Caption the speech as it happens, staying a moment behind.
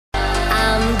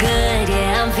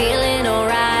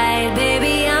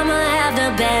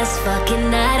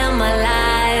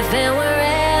life, and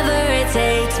wherever it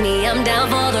takes me, I'm down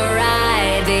for the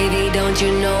ride. Baby, don't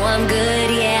you know I'm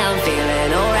good? Yeah, I'm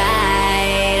feeling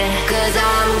alright. 'Cause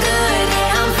I'm good,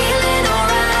 yeah, I'm feeling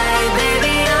alright.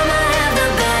 Baby, I'ma have the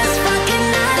best fucking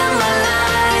night of my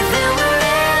life, and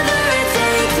wherever it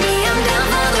takes me, I'm down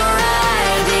for the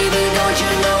ride. Baby, don't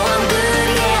you know I'm good?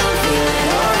 Yeah, I'm feeling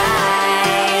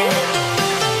alright.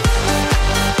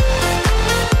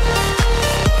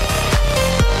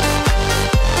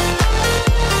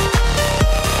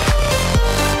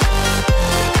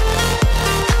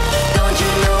 Don't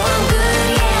you know I'm good?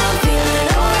 Yeah, I'm feeling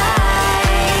alright.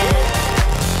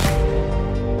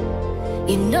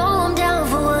 You know I'm down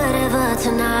for whatever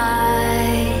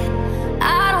tonight.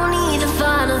 I don't need the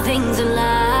final things in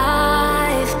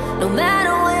life. No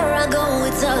matter where I go,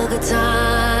 it's a good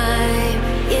time.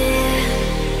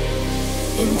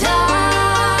 Yeah. And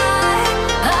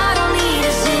I don't need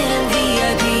to sit in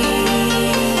VIP.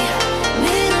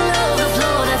 Middle of the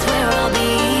floor, that's where I'll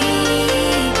be.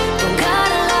 Don't got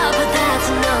a lot, but that's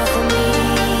enough for me.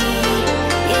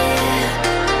 Yeah.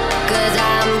 'Cause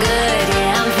I'm good,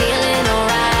 yeah, I'm feeling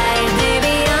alright.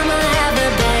 Baby, I'ma have the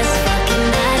best fucking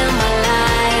night of my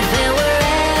life, and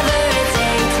wherever it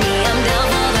takes me, I'm down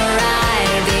for the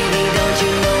ride. Baby, don't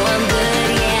you know I'm good?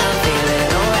 Yeah, I'm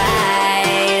feeling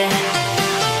alright.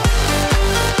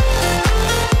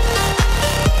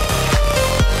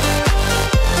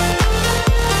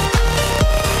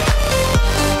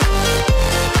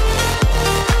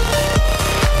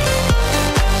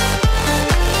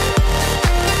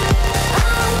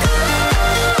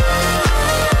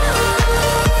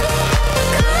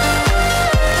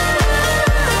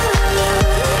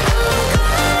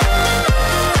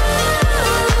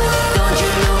 Don't you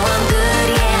know I'm good?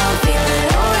 Yeah, I'm feeling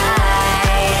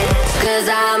alright. 'Cause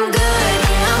I'm good,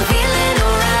 yeah, I'm feeling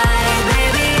alright.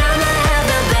 Baby, I'ma have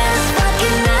the best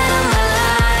fucking night of my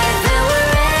life, and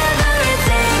wherever it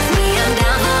takes me, I'm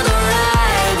down for the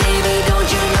ride. Baby, don't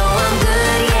you know I'm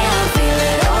good? Yeah, I'm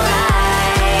feeling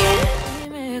alright.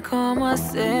 Dime cómo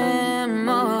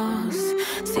hacemos.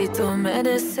 Si tú me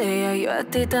deseas, yo a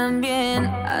ti también.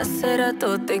 Hace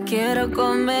rato te quiero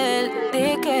comer.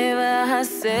 ¿De qué vas a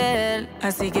hacer?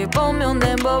 Así que ponme un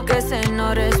dembow que se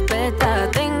no respeta.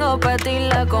 Tengo pa' ti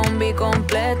la combi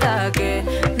completa. Que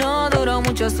no duró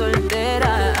mucho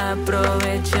soltera.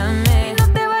 Aprovechame. No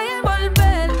te vayas a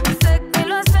volver. Sé que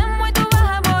lo hacemos y tú vas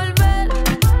a volver.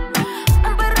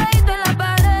 Un perreíto en la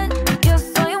pared. Yo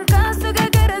soy un caso que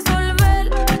hay que resolver.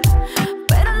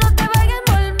 Pero no te vayas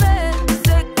a volver.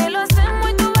 Sé que lo hacemos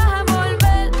y tú vas a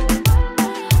volver.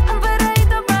 Un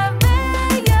perreíto pa'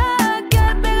 bella,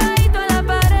 quedar pegadito en la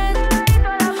pared.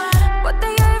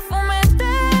 Botella de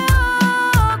fumeteo,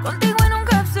 contigo en un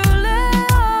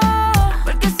capsuleo.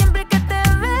 Porque siempre que te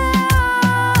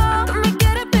veo, tú me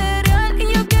quieres pelear y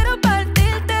yo quiero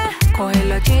partirte. Coge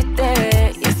los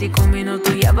chistes y así con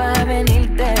minutos ya vas a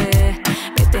venirte.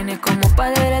 Me tienes como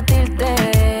para derretirte.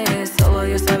 Solo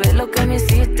Dios sabe lo que me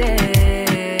hiciste.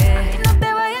 Y no te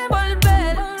vayas a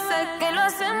volver. Sé que lo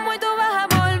hacemos y tú vas a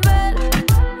volver.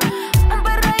 Un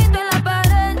perreíto en la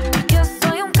pared. Yo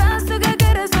soy un caso que hay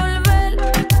que resolver.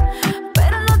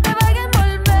 Pero no te vayas a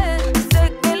volver. Sé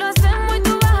que lo hacemos y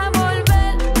tú vas a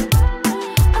volver.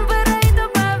 Un perreíto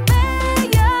pa'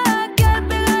 bella, quedar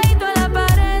pegadito en la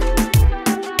pared.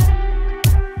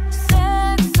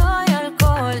 Sexo y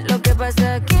alcohol, lo que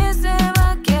pasa aquí se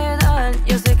va a quedar.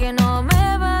 Yo sé que no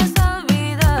me vas a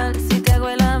olvidar. Si te hago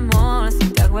el amor, si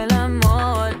te hago el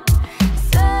amor.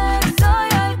 Sexo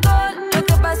y alcohol, lo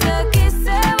que pasa aquí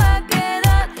se va a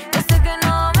quedar. Yo sé que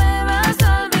no me vas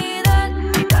a olvidar.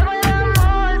 Si te hago el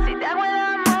amor, si te hago el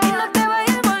amor. Y no te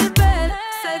vayas a volver.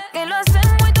 Sé que lo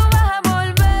hacemos y tú vas a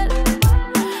volver.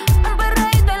 Un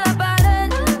perreíto en la pared.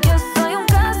 Yo soy un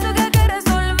caso que hay que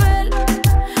resolver.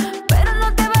 Pero no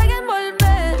te vayas a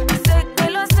volver. Sé que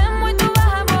lo hacemos y tú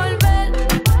vas a volver.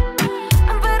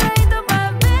 Un perreíto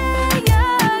pa' bella,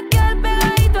 quedar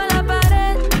pegadito en la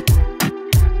pared.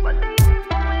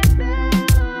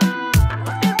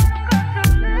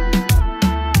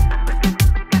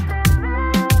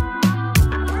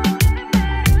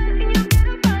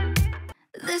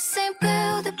 This ain't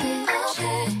build a bitch.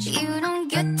 You don't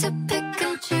get to pick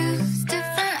and choose.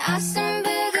 Different ass and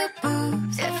bigger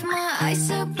boobs. If my eyes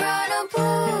are brown or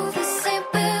blue, this ain't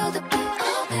build a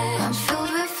bitch. I'm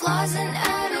filled with flaws and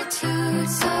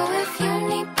attitudes. So if you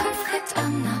need perfect,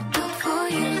 I'm not built for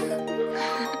you.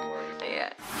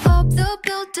 Bob the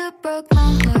Builder broke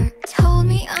my heart. Told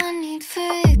me I need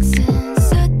fixing.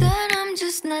 Said that I'm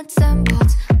just nuts and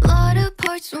bolts. Lot of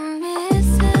parts were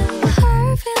missing.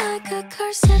 Curvy like a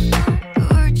corset.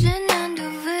 Virgin and a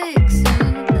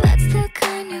vixen. That's the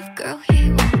kind of girl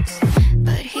he wants.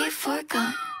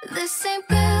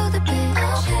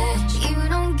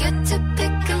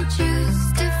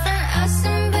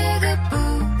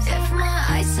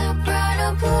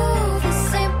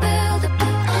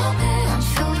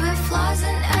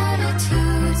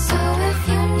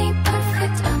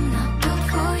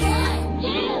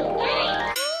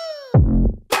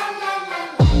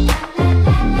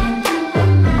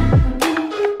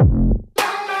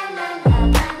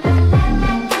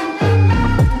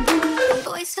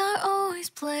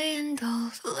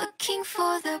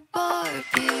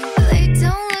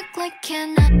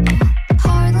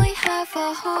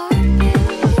 a heart.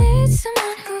 Needs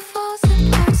someone who falls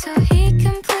apart so he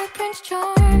can play Prince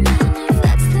Charming. If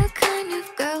that's the kind of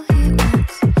girl he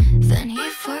wants, then he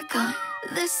forgot.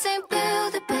 This ain't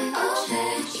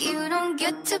Build-A-Bitch. You don't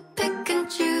get to pick and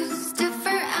choose.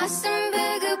 Different ass and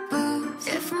bigger boobs.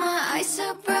 If my eyes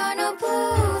are brown or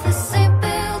blue, this ain't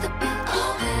Build-A-Bitch.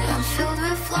 I'm filled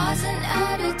with flaws and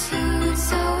attitudes,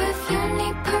 so if you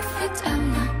need perfect, I'm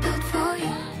not built for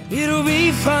you. It'll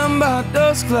be fine by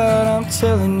dusk cloud, I'm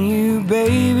telling you,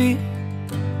 baby.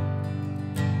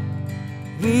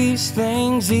 These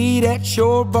things eat at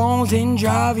your bones and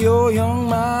drive your young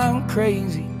mind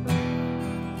crazy.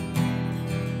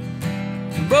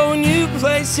 But when you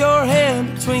place your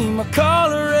hand between my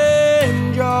collar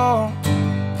and jaw,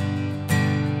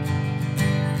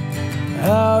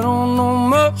 I don't know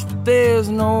much, but there's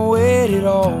no weight at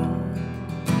all.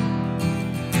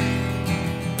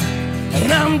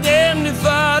 And I'm damned if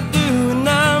I do, and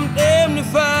I'm damned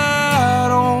if I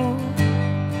don't.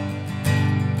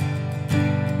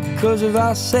 'Cause if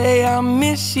I say I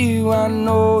miss you, I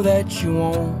know that you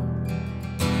won't.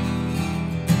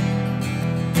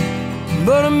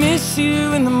 But I miss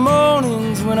you in the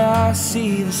mornings when I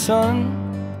see the sun.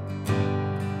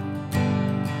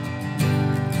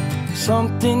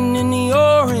 Something in the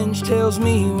orange tells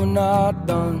me we're not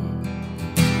done.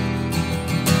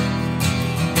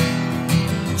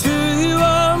 To you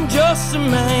I'm just a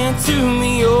man, to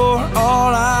me you're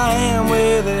all I am.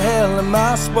 Where the hell am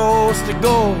I supposed to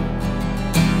go?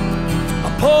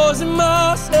 Poison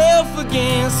myself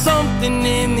again. Something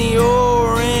in the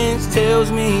orange tells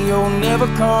me you're never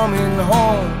coming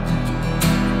home.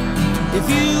 If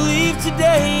you leave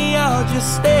today, I'll just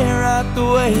stare at the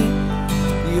way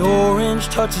the orange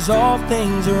touches all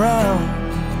things around.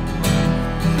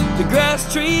 The grass,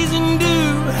 trees, and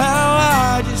dew, how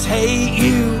I just hate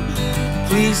you.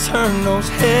 Please turn those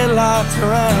headlights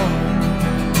around.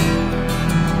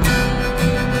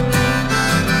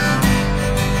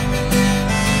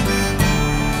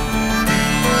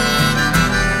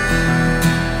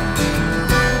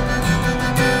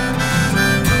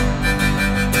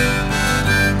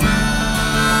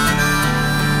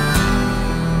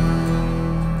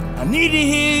 I need to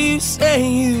hear you say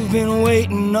you've been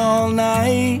waiting all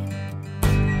night.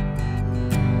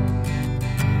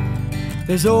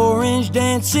 There's orange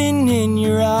dancing in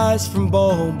your eyes from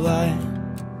bulb light.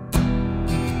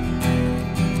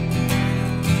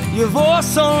 Your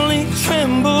voice only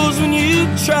trembles when you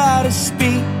try to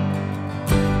speak.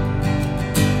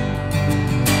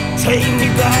 Take me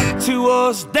back to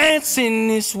us dancing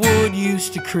this wood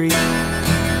used to creep.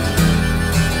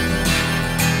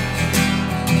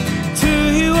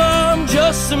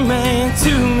 Just a man,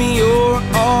 to me you're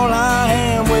all I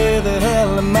am. Where the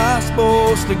hell am I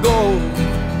supposed to go?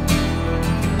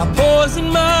 I poison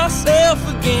myself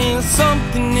again.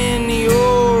 Something in the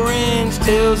orange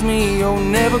tells me you're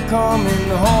never coming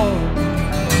home.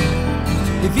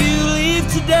 If you leave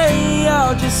today,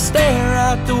 I'll just stare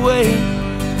at the way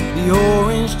the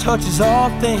orange touches all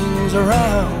things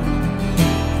around.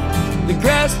 The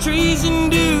grass, trees,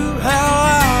 and dew, how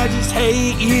I just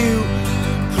hate you.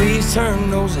 Please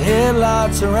turn those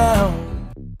headlights around.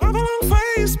 Have a long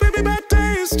face, baby, bad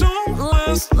days don't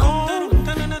last long.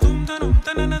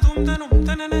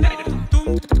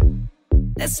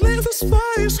 Let's leave this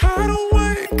place, hide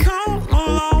away, count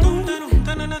alone.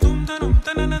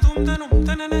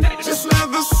 Just let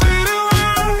the city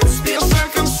lights be a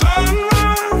second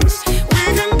sunrise. We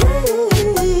can do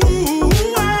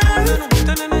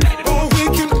it, or we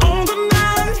can own the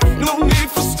night. No need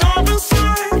for stopping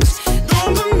signs.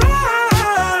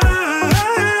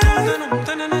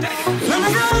 Let me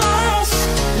get lost,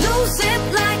 Lose it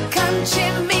like I'm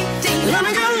Jimmy Dean. let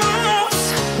me get lost,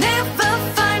 Never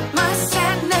find my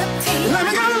sanity. let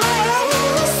me get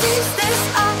lost.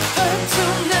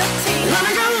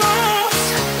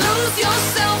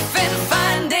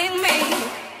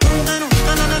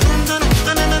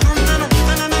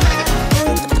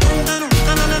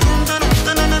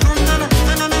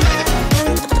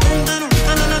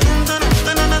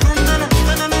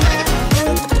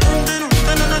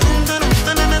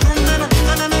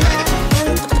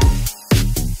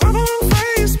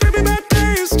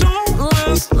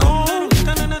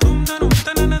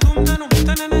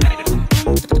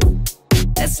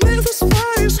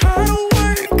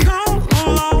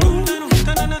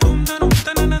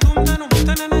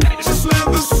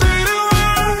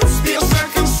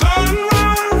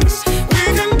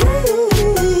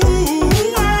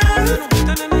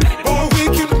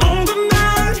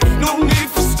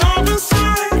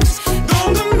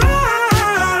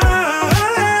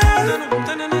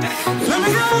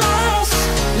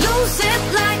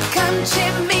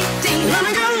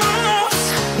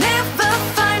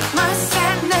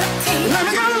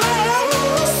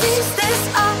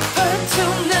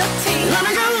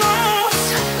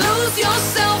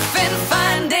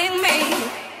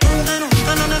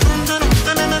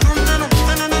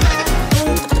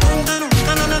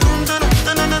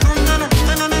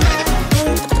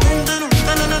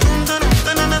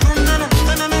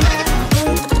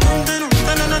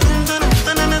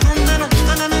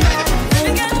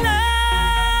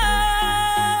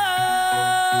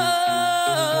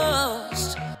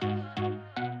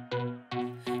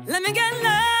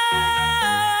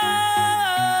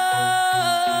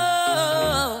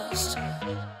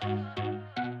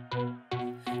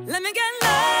 Let me get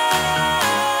lost.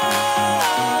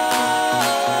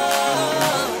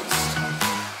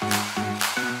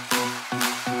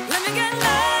 Let me get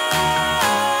lost.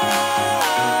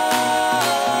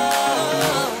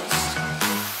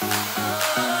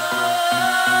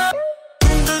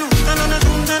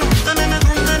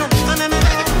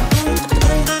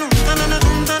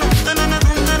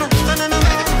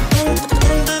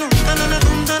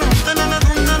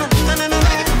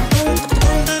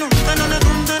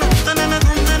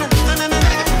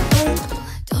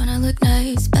 Don't I look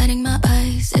nice? Batting my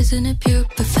eyes, isn't it pure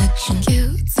perfection?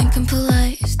 Cute, thinking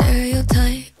polite,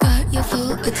 stereotype, got your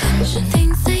full attention.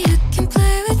 Think that you can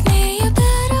play with me, you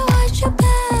better watch your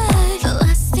back. The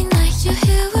last thing that you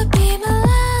hear would be my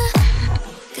laugh.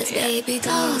 Cause baby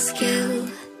dolls kill,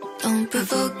 don't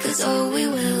provoke us or we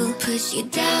will push you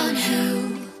downhill.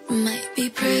 Might be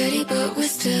pretty but we're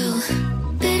still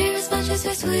bitter as much as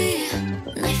we're sweet.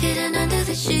 Knife hidden under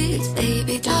the sheets,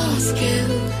 baby dolls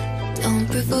kill. Don't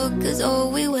provoke us or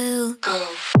we will go.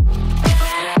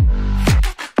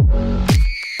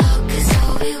 Oh, 'cause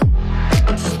all we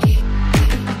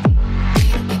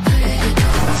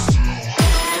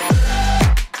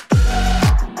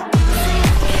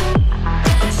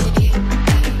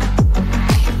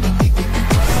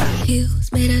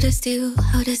Heels made out of steel,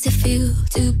 how does it feel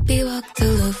to be walked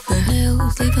all over?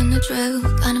 Nails leaving a trail,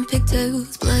 got 'em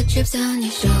pigtails, blood drips down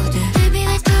your shoulder. Baby,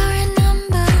 there's power in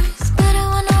numbers, but I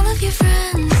want all of your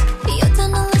friends. You're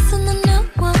done to listen to no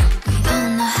one, we all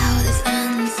know how this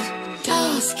ends.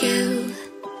 Dolls kill,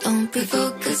 don't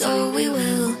provoke us or we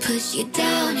will push you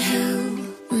downhill.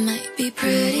 Might be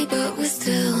pretty but we're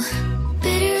still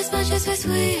bitter as much as we're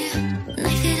sweet.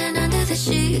 Knife hidden under the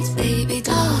sheets, baby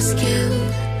dolls kill.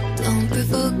 Don't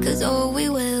provoke us or we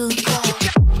will go.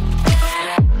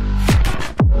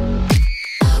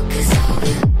 Oh, 'cause all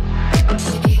we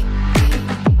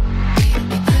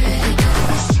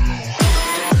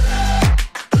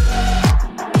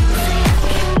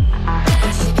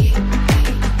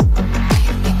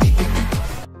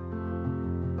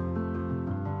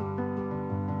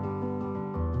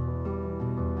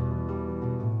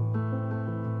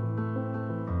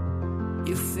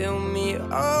You fill me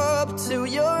up till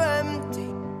you're empty.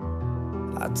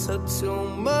 I took too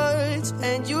much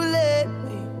and you let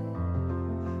me.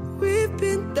 We've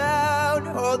been down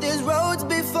all these roads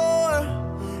before,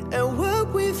 and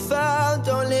what we found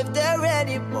don't live there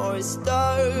anymore. It's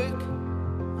dark,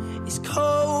 it's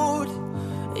cold.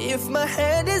 If my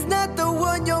hand is not the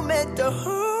one you're meant to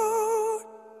hold,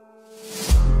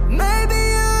 maybe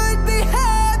you'd be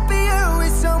happier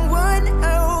with someone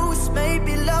else.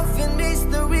 Maybe loving is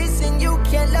the reason you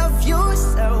can't love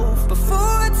yourself.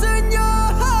 Before I turn your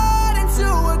heart into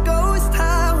a ghost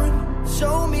town,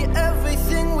 show me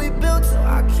everything we built so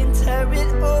I can tear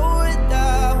it all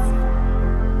down.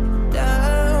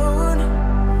 Down,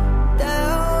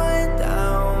 down,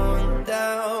 down,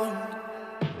 down.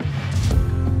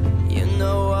 You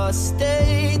know I'll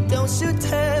stay, don't you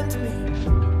tempt me.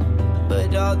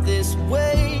 But all this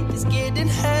weight is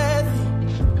getting heavy.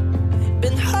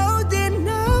 Been holding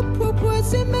up what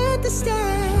wasn't meant to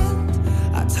stand.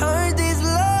 I turned this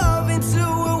love into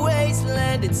a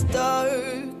wasteland. It's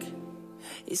dark,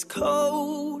 it's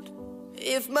cold.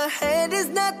 If my hand is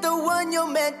not the one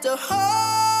you're meant to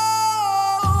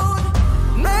hold,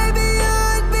 maybe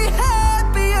you'd be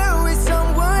happier with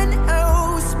someone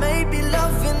else. Maybe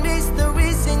loving is the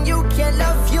reason you can't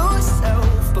love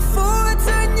yourself. Before I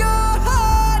turn your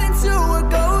heart into a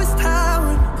ghost town,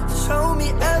 show me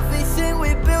everything we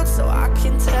built so I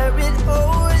can tear it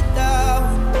all down.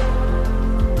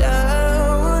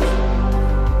 Down,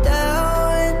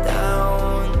 down,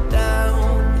 down, down.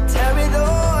 Tear it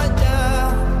all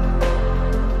down.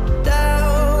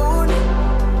 Down,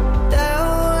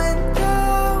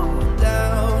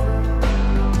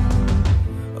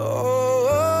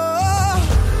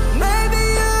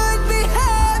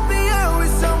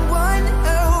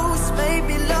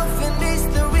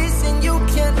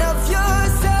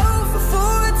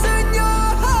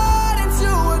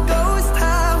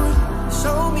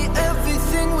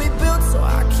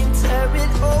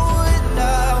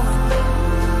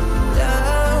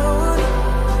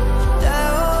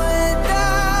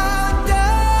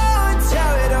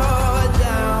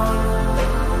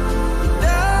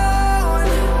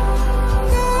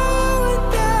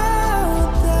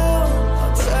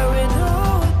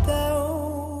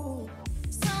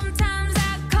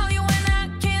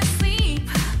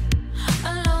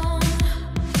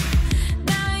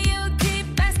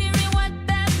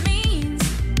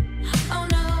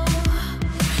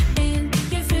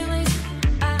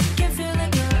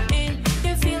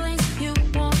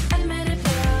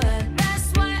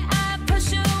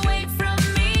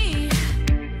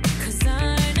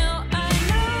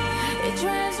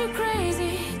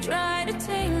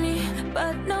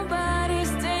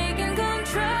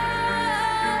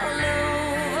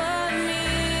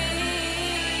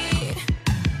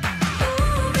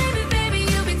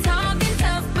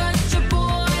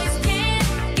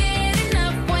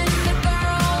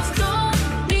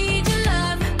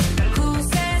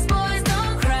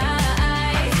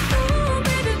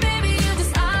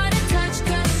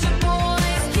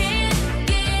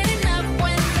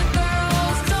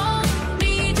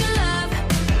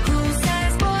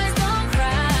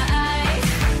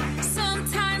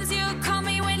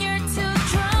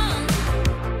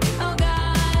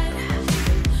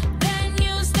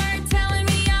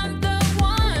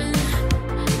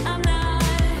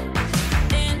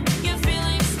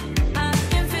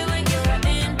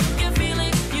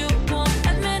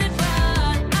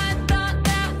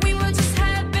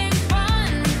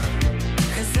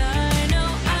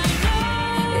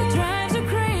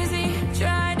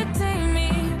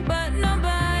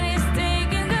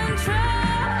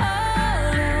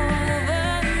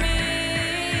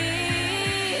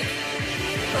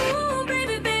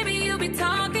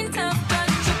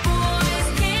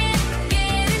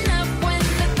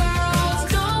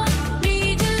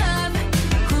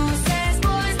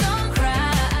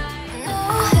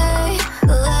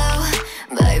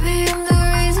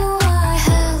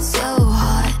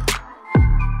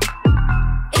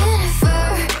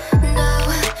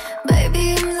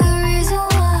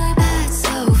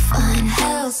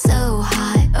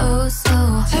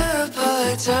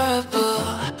 terrible.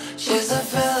 She's a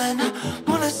villain,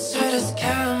 one as sweet as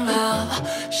caramel.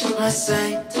 She's my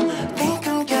saint. Think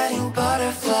I'm getting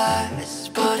butterflies,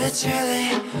 but it's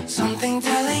really something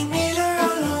telling me to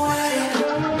run away.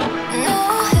 No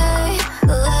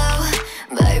halo,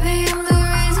 baby, I'm the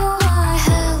reason why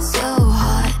hell's so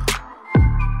hot.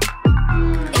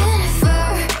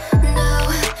 Inferno,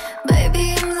 baby,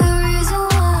 I'm the reason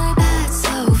why that's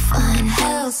so fun.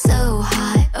 Hell's so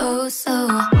hot, oh so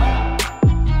hot.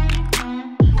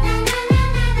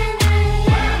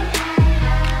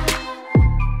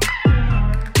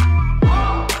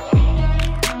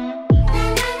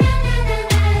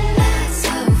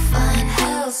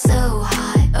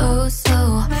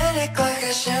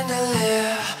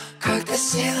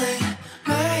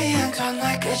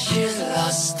 She's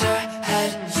lost her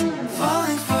head,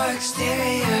 falling for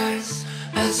exteriors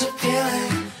as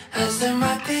appealing as there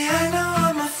might be. I know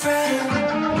I'm afraid.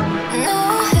 No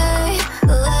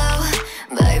halo,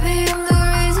 baby, I'm the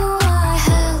reason why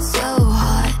hell's so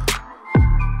hot.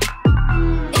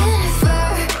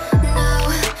 Inferno,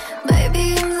 baby,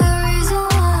 I'm the reason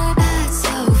why that's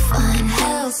so fun.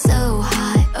 Hell's so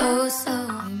hot, oh so.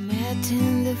 We met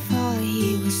in the fall,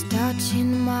 he was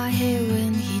touching my hair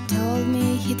when he told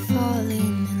me he'd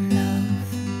fallen in love.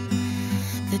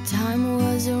 The time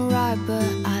wasn't right, but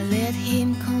I let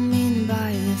him come in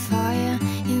by the fire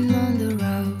and on the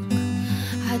road.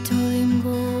 I told him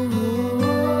go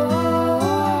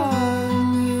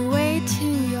home, you're way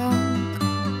too young.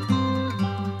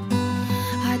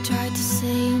 I tried to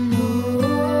say no,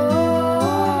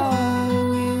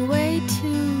 you're way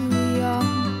too young.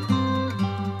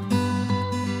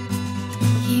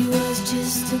 He was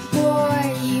just a boy,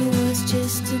 he was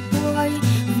just a boy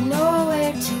with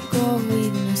nowhere to go,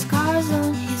 with no scars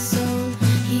on his soul.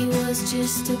 He was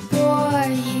just a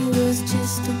boy, he was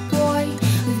just a boy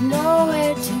with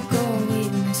nowhere to go,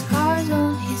 with no scars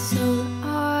on his soul.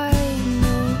 I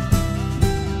know.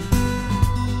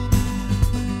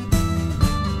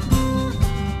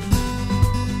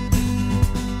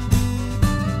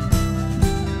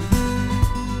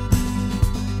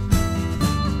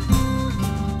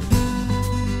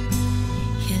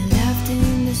 He left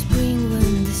in the spring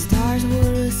when the stars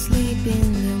were asleep.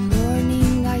 In the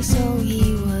morning I saw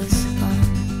he was gone.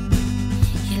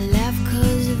 He left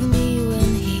 'cause of me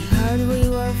when he heard we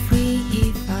were free. He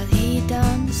thought he'd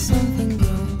done something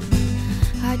wrong.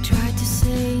 I tried to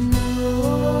say no,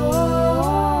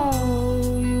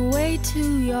 you're way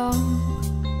too young.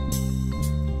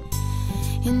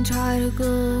 And try to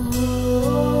go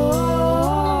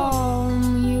home,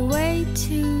 you're way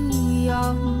too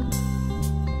young.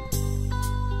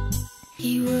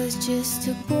 He was just a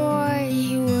boy,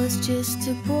 he was just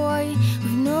a boy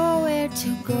with nowhere to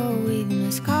go, with no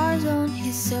scars on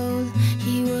his soul.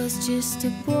 He was just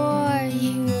a boy,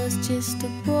 he was just a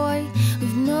boy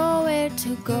with nowhere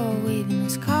to go, with no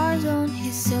scars on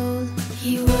his soul.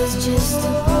 He was just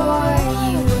a boy,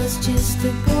 he was just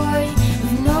a boy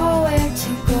with nowhere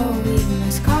to go, with no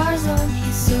scars on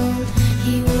his soul.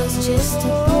 He was just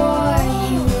a boy,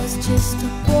 he was just a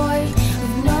boy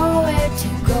with nowhere to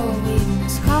go, with no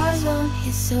scars on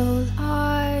his soul.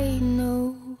 I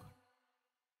know.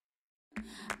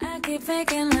 I keep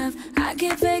faking love, I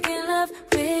keep faking love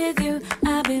with you.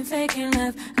 I've been faking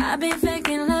love, I've been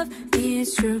faking love,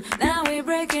 it's true. Now we're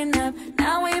breaking up,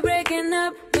 now we're breaking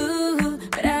up, ooh.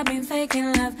 But I've been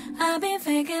faking love, I've been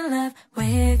faking love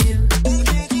with you.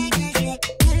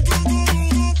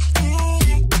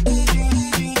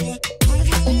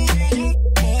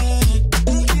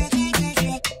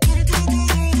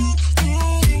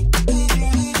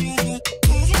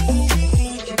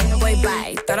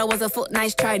 Thought I was a foot,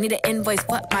 nice try, need an invoice,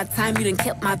 fuck my time, you done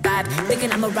killed my vibe.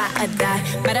 Thinking I'm a ride or die,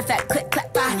 matter of fact, click,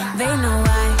 clap, bye. They know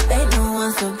why, they know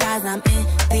I'm surprised. I'm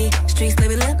in the streets,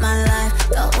 baby, live my life.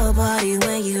 Go to parties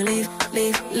when you leave,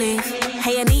 leave, leave.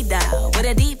 Hey Anita, with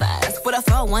a divas, with a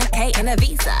 401k and a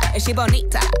visa. Is she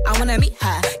bonita? I wanna meet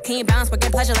her. Can you bounce,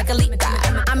 working pleasure like a leap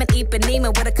guy? I'm an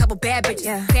Ipanema with a couple bad bitches.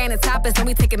 Yeah. Standing topless and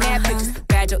we taking mad pictures.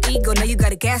 Bad your ego, now you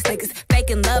got a gas niggas.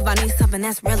 Faking love, I need something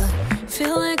that's realer.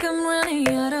 Feel like I'm running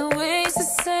out of ways to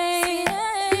say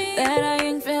that I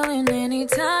ain't feeling any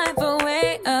type of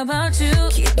way about you.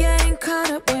 Keep getting caught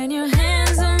up when your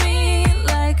hands on me,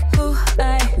 like, oh,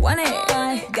 I want it,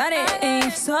 I got it,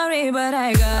 ain't sorry, but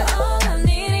I got all I'm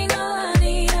needing, all I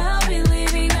need. I'll be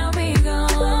leaving, I'll be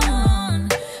gone,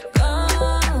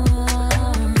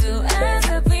 gone. Do as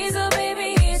I please, oh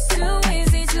baby, it's too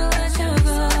easy to let you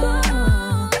go.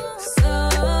 So,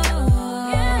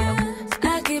 yeah,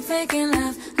 I keep faking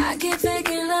love, I keep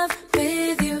faking love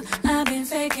with you. I've been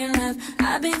faking love,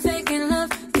 I've been faking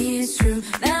love, it's true.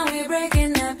 Now we're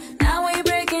breaking up, now we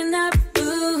breaking up.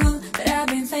 Ooh, but I've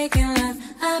been faking love,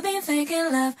 I've been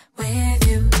faking love with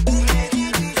you.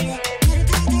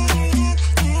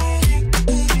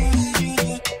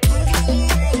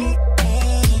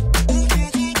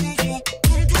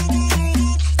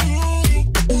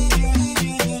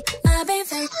 I've been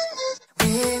faking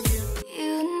with you.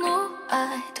 You know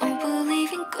I don't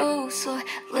believe in ghosts or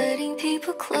letting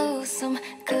people close. I'm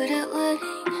good at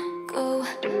letting go.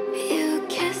 You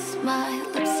kiss my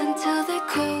lips until they're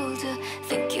colder.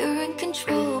 Think you're in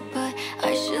control, but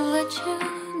I should let you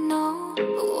know.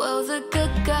 Well, the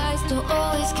good guys don't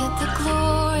always get the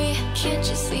glory. Can't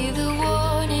you see the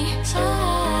warning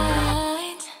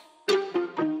signs?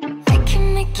 I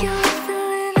can make you live the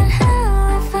living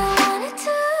hell if I wanted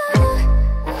to.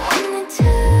 Wanted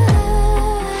to.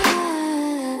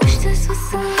 Wish this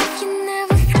was a life you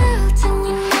never felt, and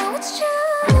you know it's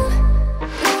true.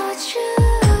 Know it's true.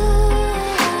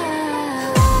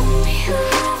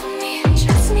 Love me,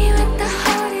 trust me with the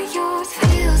heart of yours.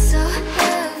 Feel so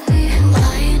heavy,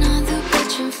 lying on the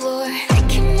bedroom floor. I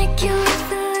can make you live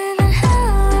the living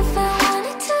hell if I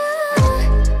wanted to.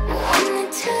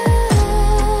 Wanted to.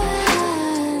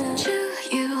 Chew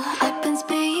you up and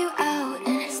spit you out,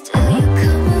 and still you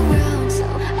come around, so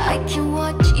I can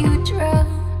watch you drown.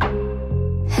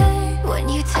 Hey, when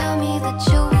you tell me that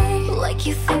you're weak, like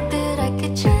you think that I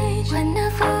could change, when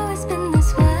I've always been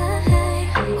this way.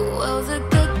 Well, the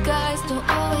good guys don't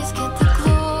always get the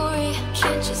glory.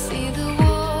 Can't you see the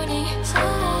warning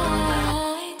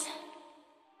signs?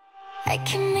 I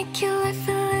can make you live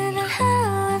the living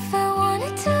hell if I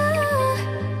wanted to.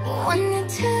 Wanted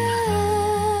to.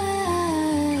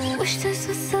 Wish this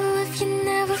was a life you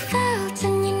never felt,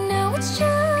 and you know it's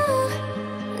true.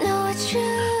 Know it's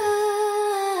true.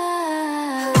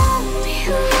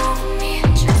 Love me,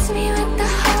 trust me with the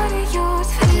heart of yours.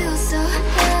 Feel so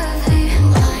heavy,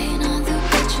 lying on the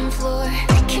bedroom floor.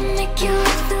 I can make you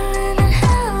live the living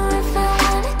hell if I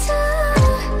wanted to.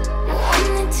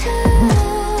 Wanted to.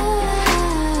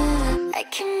 I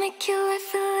can make you live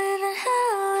the living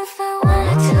hell if I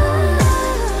wanted to.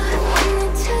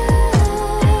 Wanted to.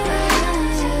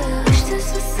 Wish this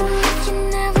was a life you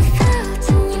never felt,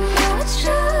 and you know it's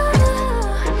true.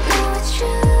 Know it's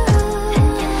true. And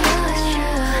you know it's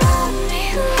true.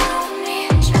 Love me,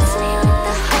 trust me with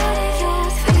the heart of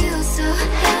yours. Feel so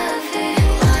heavy,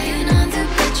 lying on the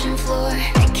bedroom floor.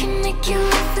 I can make you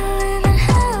live the living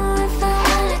hell if I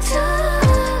wanted to.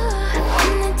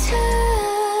 Wanted to.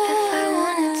 If I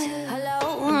wanted to. Hello,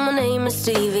 my name is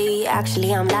Stevie.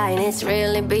 Actually, I'm lying, it's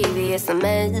really BB. It's the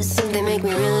medicine, they make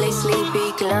me really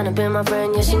sleepy. Kalana been my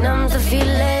friend, yeah, she numbs the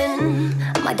feeling.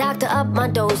 My doctor upped my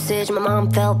dosage. My mom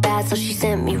felt bad, so she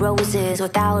sent me roses.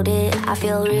 Without it, I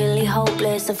feel really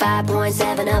hopeless. And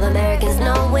 5.7 of Americans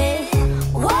know it.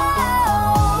 Whoa,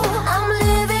 I'm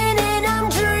living and I'm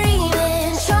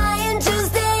dreaming, trying to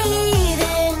stay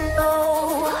even. No,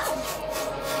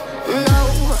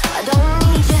 I don't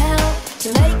need your help to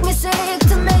make me sick,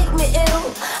 to make me ill.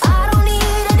 I don't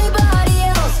need anybody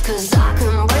else, 'cause I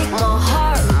can break my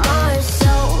heart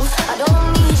myself. I don't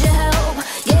need your help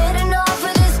getting off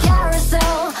of this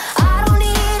carousel. I don't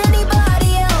need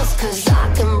anybody else, 'cause I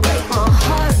can break my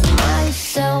heart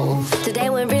myself. Today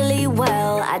went really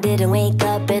well. I didn't wake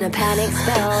up in a panic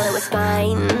spell. It was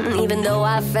fine, even though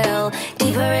I fell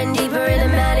deeper and deeper in a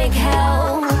manic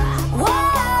hell.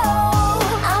 Whoa,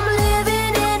 I'm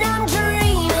living and I'm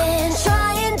dreaming,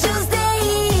 trying to stay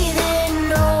even.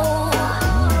 No.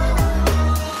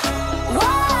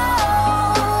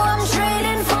 Whoa, I'm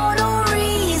trading for no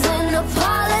reason.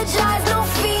 Apologize, no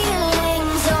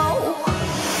feelings. Oh.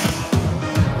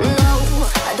 No,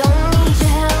 I don't need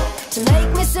your help to make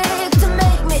me sick, to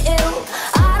make me ill.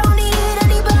 I don't need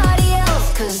anybody else,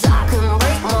 'cause I can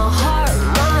break my heart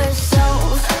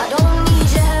myself. I don't need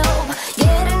your help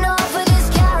getting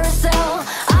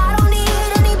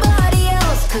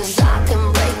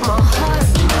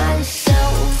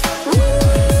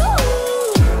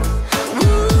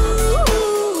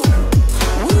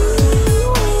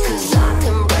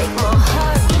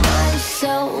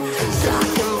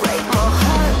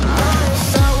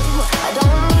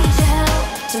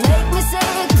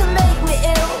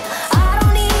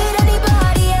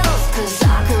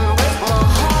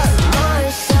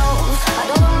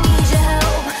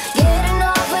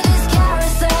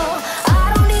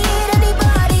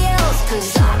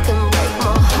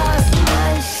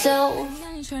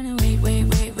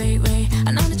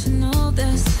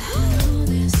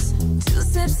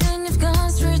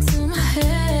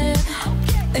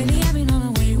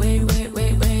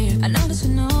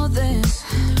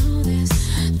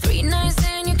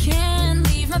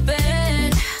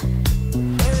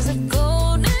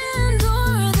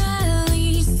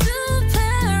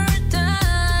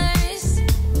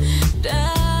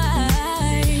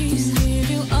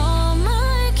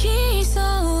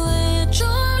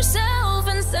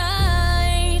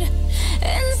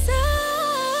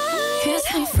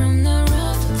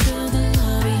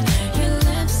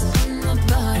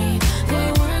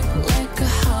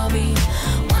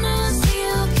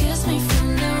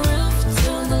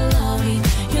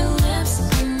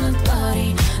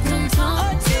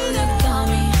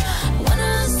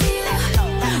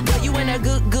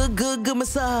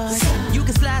massage. You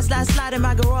can slide, slide, slide in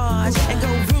my garage and go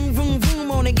vroom, vroom,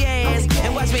 vroom on the gas.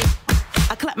 And watch me,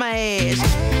 I clap my ass.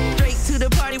 Straight to the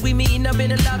party, we meeting up in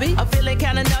the lobby. I'm feeling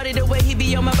kinda naughty the way he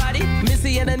be on my body.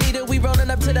 Missy and Anita, we rolling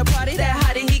up to the party. That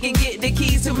hottie, he can get the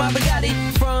keys to my Bugatti.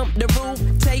 From the roof,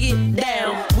 take it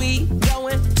down. We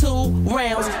going 2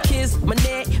 rounds. Kiss my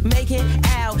neck, make it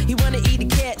out. He wanna eat the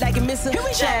cat like a missing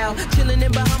child. Chillin'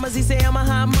 in Bahamas, he say I'm a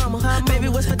hot mama. Baby,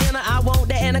 what's for dinner? I want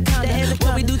the anaconda.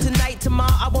 What we do tonight,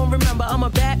 tomorrow, I won't remember. I'ma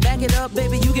back it up,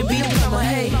 baby, you can be a plumber.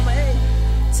 Hey,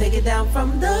 take it down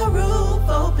from the roof,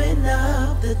 open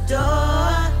up the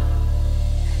door,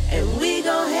 and we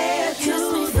gon' head to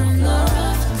the floor.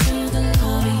 To the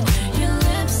lobby, your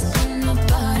lips on my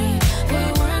body, we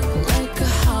work like a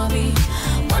hobby.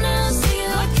 Wanna see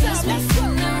you kiss me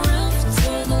from the roof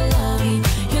to the lobby,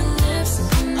 your lips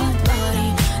on my body,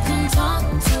 come talk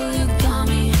till you got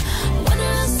me.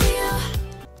 Wanna see you.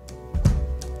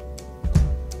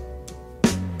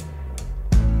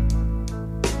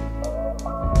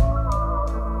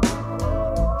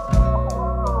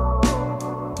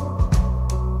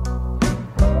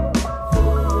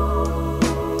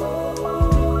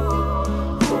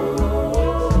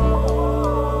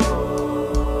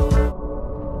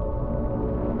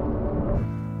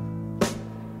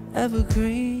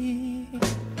 Evergreen,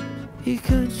 he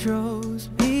controls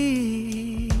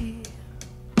me.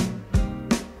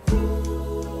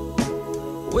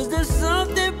 Was there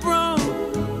something wrong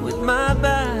with my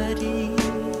body?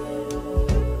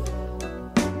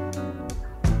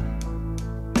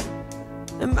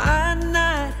 Am I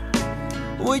not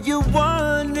what you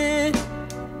wanted,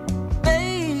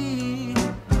 babe?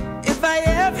 If I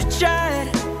ever tried,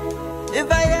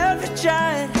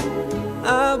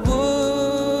 I would.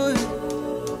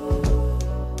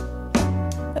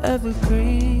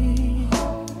 Evergreen,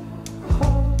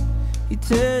 he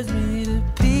tears me to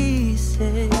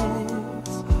pieces.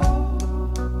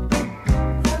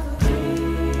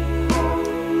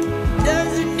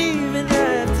 Doesn't even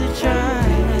have to try.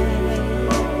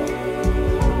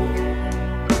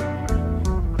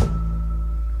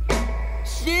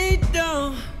 She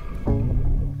don't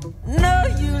know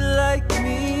you like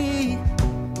me.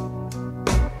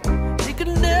 She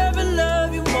could never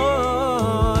love you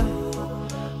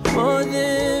more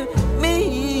than me.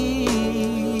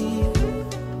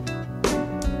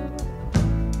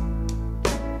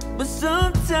 But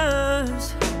sometimes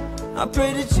I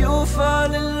pray that you'll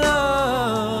fall in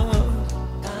love.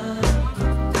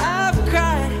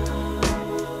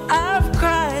 I've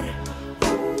cried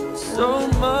so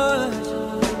much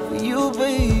for you,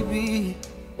 baby.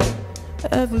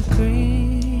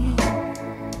 Evergreen,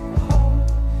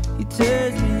 he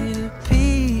tears me to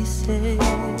pieces.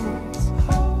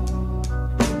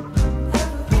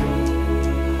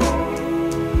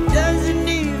 Doesn't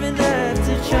even have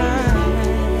to try.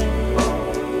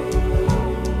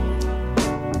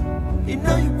 You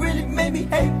know you really made me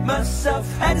hate myself.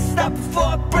 Had to stop before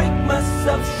I break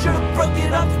myself. Should've broke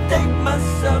it off to thank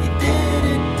myself. You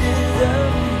didn't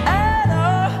deserve me at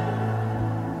all,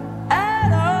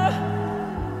 at all,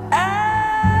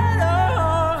 at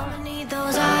all. I need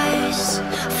those eyes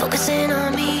focusing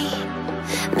on me.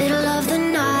 Middle of the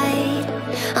night,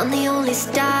 I'm the only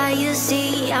star you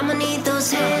see. I'ma need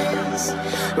those hands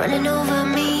running over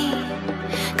me,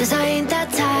 'cause I ain't that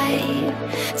type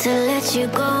to let you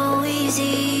go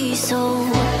easy. So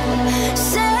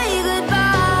say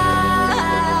goodbye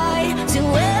to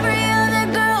every other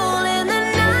girl in the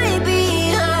night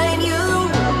behind you.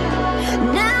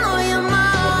 Now you're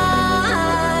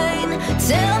mine.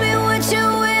 Tell me what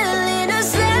you're willing to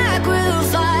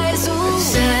sacrifice. Ooh.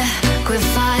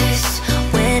 Sacrifice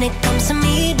when it comes to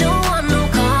me. Don't want no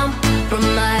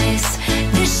compromise.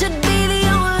 This should be the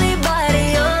only body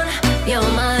on your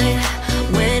mind.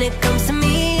 When it comes to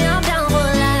me, I'm down for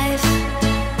life.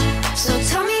 So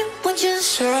tell me what you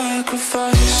say.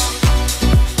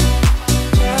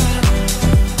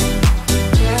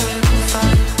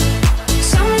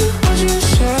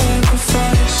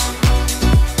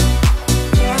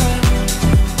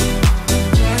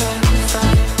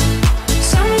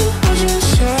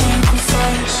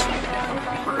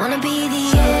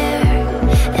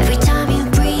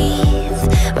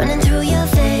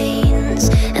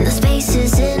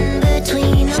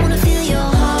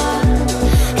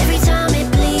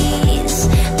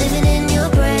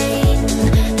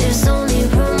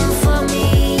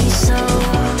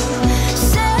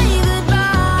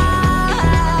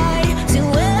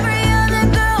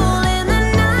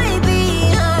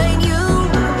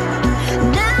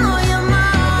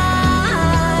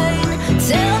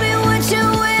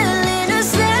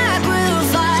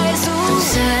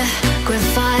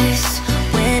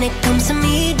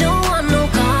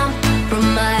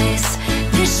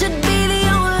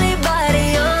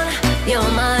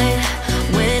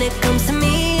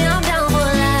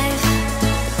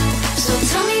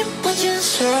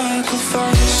 sacrifice.